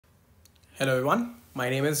Hello everyone, my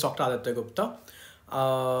name is Dr. Aditya Gupta.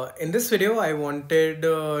 In this video, I wanted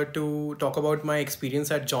to talk about my experience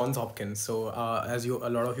at Johns Hopkins. So, a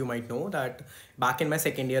lot of you might know that back in my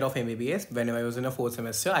second year of MBBS, when I was in a fourth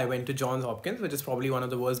semester, I went to Johns Hopkins, which is probably one of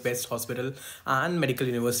the world's best hospital and medical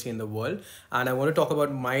university in the world. And I want to talk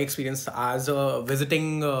about my experience as a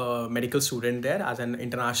visiting medical student there, as an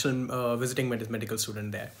international visiting medical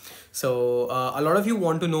student there. So a lot of you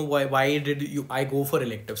want to know why did I go for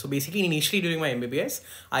elective. So basically, initially during my MBBS,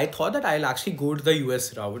 I thought that I'll actually go to the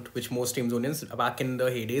US route, which most Amazonians back in the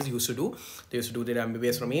heydays used to do. They used to do their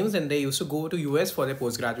MBBS from AIMS, and they used to go to US for their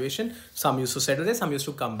post graduation. Some used to settle there, some used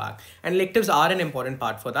to come back. And electives are an important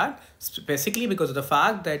part for that, specifically because of the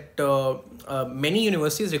fact that many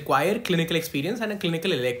universities require clinical experience and a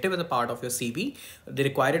clinical elective as a part of your CV. They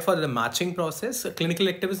require it for the matching process. Clinical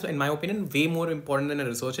elective is, in my opinion, way more important than a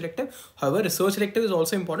research elective. However, research elective is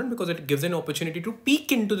also important because it gives an opportunity to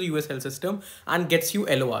peek into the US health system and gets you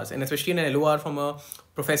LORs. And especially an LOR from a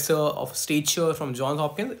professor of stature from Johns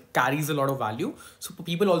Hopkins carries a lot of value. So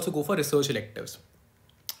people also go for research electives.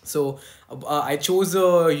 So I chose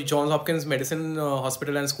Johns Hopkins Medicine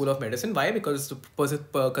Hospital and School of Medicine. Why? Because the person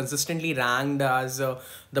consistently ranked as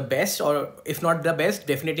the best, or if not the best,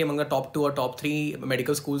 definitely among the top 2 or top 3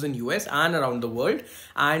 medical schools in US and around the world.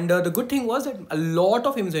 And the good thing was that a lot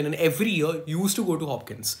of Amazonians every year used to go to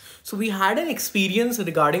Hopkins. So we had an experience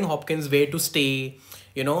regarding Hopkins, where to stay,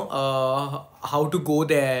 how to go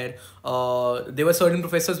there. There were certain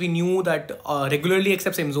professors we knew that regularly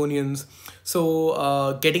accepts Amazonians.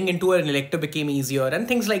 So getting into an elective became easier and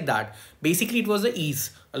things like that. Basically, it was the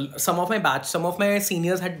ease. Some of my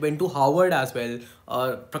seniors had went to Harvard as well.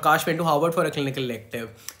 Prakash went to Harvard for a clinical elective.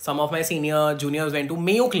 Some of my juniors went to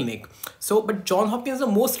Mayo Clinic. So, but Johns Hopkins is the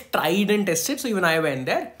most tried and tested. So even I went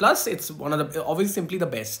there. Plus, it's one of the, obviously simply the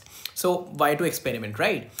best. So why to experiment,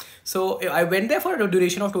 right? So I went there for a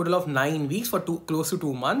duration of total of 9 weeks for close to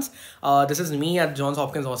 2 months. This is me at Johns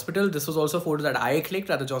Hopkins Hospital. This was also photos that I clicked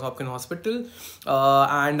at the Johns Hopkins Hospital.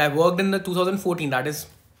 And I worked in the 2014, that is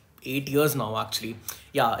 8 years now actually.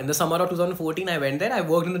 Yeah, in the summer of 2014, I went there. I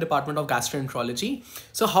worked in the Department of Gastroenterology.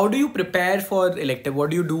 So how do you prepare for elective? What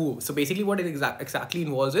do you do? So basically what it exactly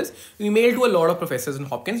involves is, you mail to a lot of professors in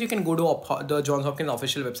Hopkins. You can go to the Johns Hopkins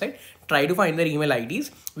official website, try to find their email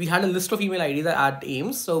IDs. We had a list of email IDs at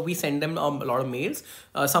AIMS. So we sent them a lot of mails.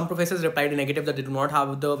 Some professors replied negative that they do not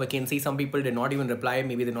have the vacancy. Some people did not even reply.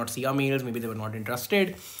 Maybe they did not see our mails. Maybe they were not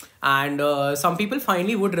interested. And some people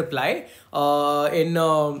finally would reply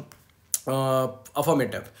in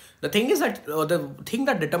affirmative. The thing is that the thing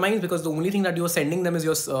that determines, because the only thing that you're sending them is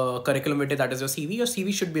your curriculum vitae, that is your CV. Your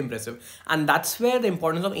CV should be impressive, and that's where the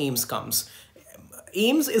importance of AIMS comes.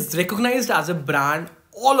 AIMS is recognized as a brand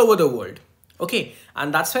all over the world. Okay,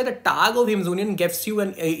 and that's why the tag of Amazonian gives you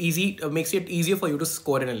an makes it easier for you to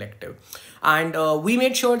score an elective. And we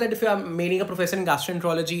made sure that if you are mailing a professor in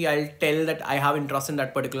gastroenterology, I'll tell that I have interest in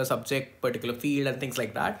that particular subject, particular field, and things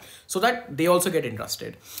like that, so that they also get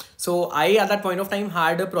interested. So I, at that point of time,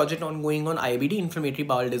 had a project ongoing on IBD, inflammatory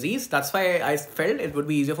bowel disease. That's why I felt it would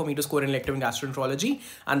be easier for me to score an elective in gastroenterology,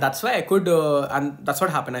 and that's why I could, and that's what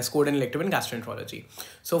happened. I scored an elective in gastroenterology.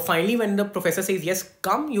 So finally, when the professor says yes,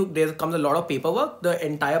 come, there comes a lot of paperwork. The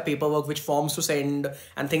entire paperwork, which forms to send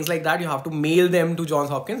and things like that, you have to mail them to Johns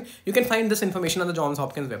Hopkins. You can find this information on the Johns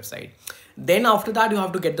Hopkins website. Then after that, you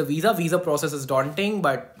have to get the visa process is daunting,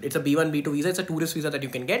 but it's a B1 B2 visa. It's a tourist visa that you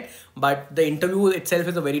can get, but the interview itself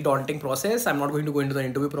is a very daunting process. I'm not going to go into the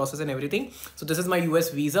interview process and everything. So this is my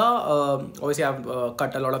US visa. Obviously I've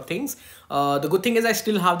cut a lot of things. The good thing is I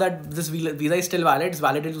still have that this visa is still valid. It's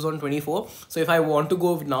valid till 2024. So if I want to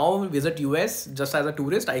go now visit US just as a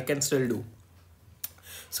tourist, I can still do.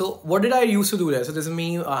 So what did I used to do there? So this is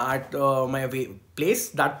me at my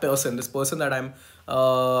place. This person that I'm,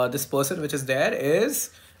 this person which is there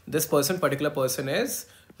is, particular person is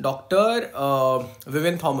Dr.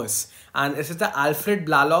 Vivian Thomas. And this is the Alfred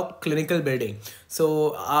Blalock Clinical Building.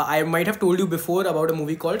 So I might have told you before about a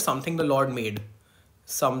movie called Something the Lord Made.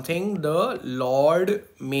 Something the Lord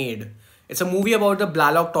Made. It's a movie about the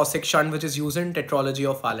Blalock Taussig shunt, which is used in tetralogy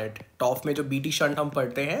of Fallot. TOF में जो BT shunt हम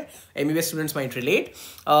पढ़ते हैं, MBBS students might relate.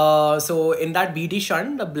 So in that BT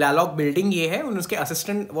shunt, the Blalock building ये है, and उसके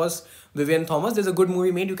assistant was Vivian Thomas. There's a good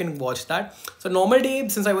movie made, you can watch that. So normal day,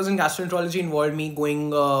 since I was in gastroenterology, involved me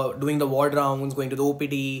going, doing the ward rounds, going to the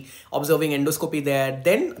OPD, observing endoscopy there.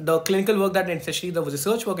 Then the clinical work, that especially the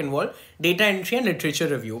research work involved, data entry and literature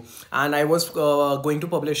review. And I was going to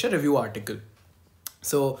publish a review article.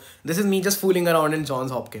 So this is me just fooling around in Johns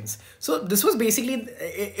Hopkins. So this was basically,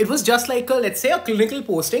 it was just like a, let's say, a clinical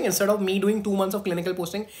posting. Instead of me doing 2 months of clinical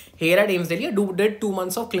posting here at AIMS Delhi, did 2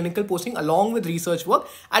 months of clinical posting along with research work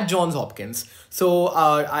at Johns Hopkins. So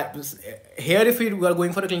here, if we are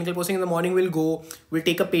going for a clinical posting in the morning, we'll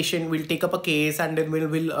take a patient, we'll take up a case, and then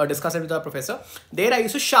we'll discuss it with our professor. There I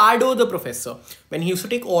used to shadow the professor when he used to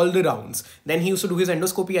take all the rounds. Then he used to do his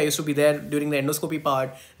endoscopy. I used to be there during the endoscopy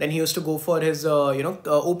part. Then he used to go for his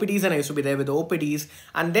OPDs, and I used to be there with the OPDs.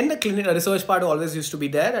 And then the clinical research part always used to be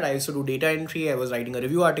there, that I used to do data entry. I was writing a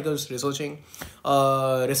review articles, researching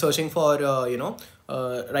for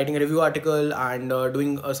writing a review article, and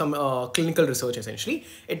doing some clinical research. Essentially,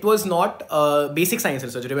 it was not basic science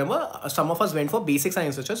research. Remember, some of us went for basic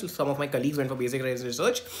science research. Some of my colleagues went for basic science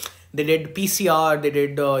research. They did PCR, they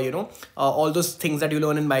did all those things that you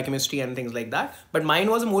learn in biochemistry and things like that. But mine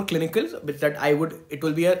was more clinical, but that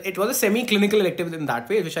it was a semi-clinical elective in that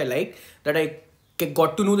way, which I liked, that I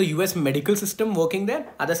got to know the US medical system working there.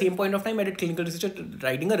 At the same point of time, I did clinical research,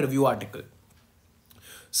 writing a review article.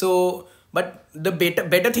 So, but the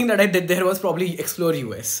better thing that I did there was probably explore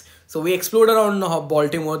US. So we explored around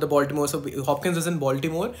Baltimore. So Hopkins is in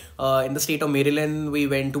Baltimore, in the state of Maryland. We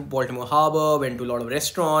went to Baltimore Harbor, went to a lot of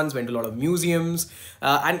restaurants, went to a lot of museums,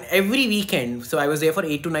 and every weekend. So I was there for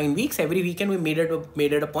 8 to 9 weeks. Every weekend we made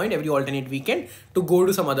it a point, every alternate weekend, to go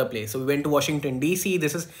to some other place. So we went to Washington DC.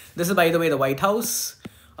 This is by the way the White House.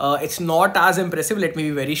 It's not as impressive. Let me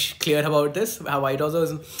be very clear about this. White House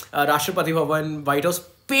was Rashtrapati Bhavan. White House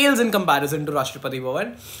pales in comparison to Rashtrapati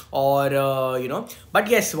Bhavan, or But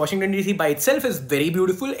yes, Washington DC by itself is very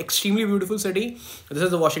beautiful, extremely beautiful city. This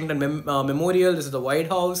is the Washington Memorial. This is the White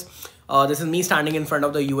House. This is me standing in front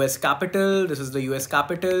of the US Capitol. This is the US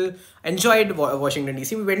Capitol. Enjoyed Washington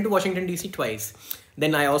DC. We went to Washington DC twice.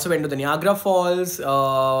 Then I also went to the Niagara Falls,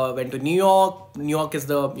 went to New York. New York is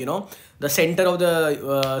the center of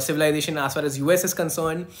the civilization as far as US is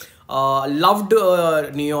concerned. Loved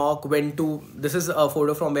New York. This is a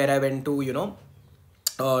photo from where I went to,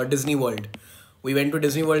 Disney World. We went to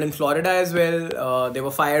Disney World in Florida as well. There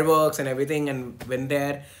were fireworks and everything, and went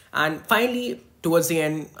there. And finally, towards the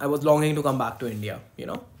end, I was longing to come back to India,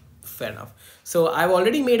 Fair enough. So I've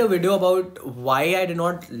already made a video about why I did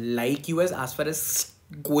not like US as far as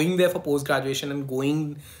going there for post-graduation and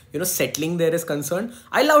going, settling there is concerned.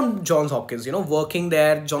 I loved Johns Hopkins, working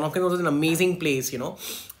there. Johns Hopkins was an amazing place,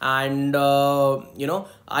 and,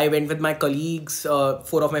 I went with my colleagues,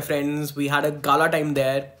 4 of my friends. We had a gala time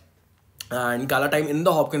there. And gala time in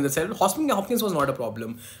the Hopkins itself. Hopkins was not a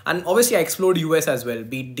problem. And obviously I explored US as well,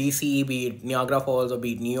 be it DC, be it Niagara Falls, or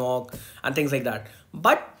be it New York, and things like that.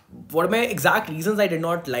 But what are my exact reasons I did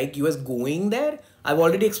not like US going there? I've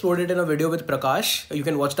already explored it in a video with Prakash. You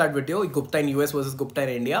can watch that video, Gupta in US versus Gupta in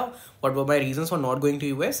India. What were my reasons for not going to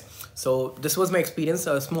US? So this was my experience,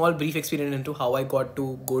 a small brief experience into how I got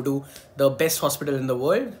to go to the best hospital in the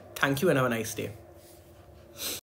world. Thank you and have a nice day.